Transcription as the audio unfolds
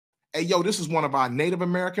Hey, yo, this is one of our Native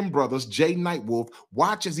American brothers, Jay Nightwolf.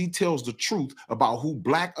 Watch as he tells the truth about who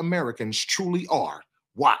Black Americans truly are.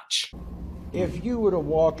 Watch. If you were to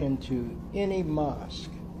walk into any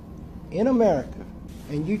mosque in America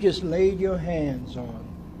and you just laid your hands on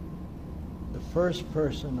the first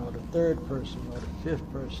person or the third person or the fifth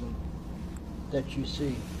person that you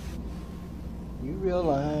see, you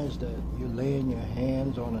realize that you're laying your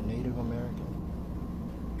hands on a Native American?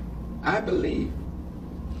 I believe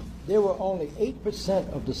there were only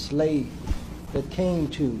 8% of the slaves that came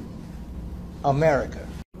to America.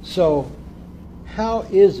 So how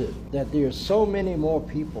is it that there are so many more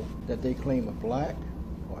people that they claim are Black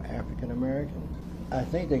or African American? I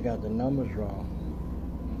think they got the numbers wrong,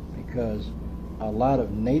 because a lot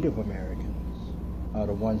of Native Americans are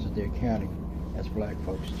the ones that they're counting as Black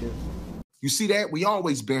folks too. You see that? We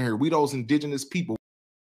always been here. We those indigenous people.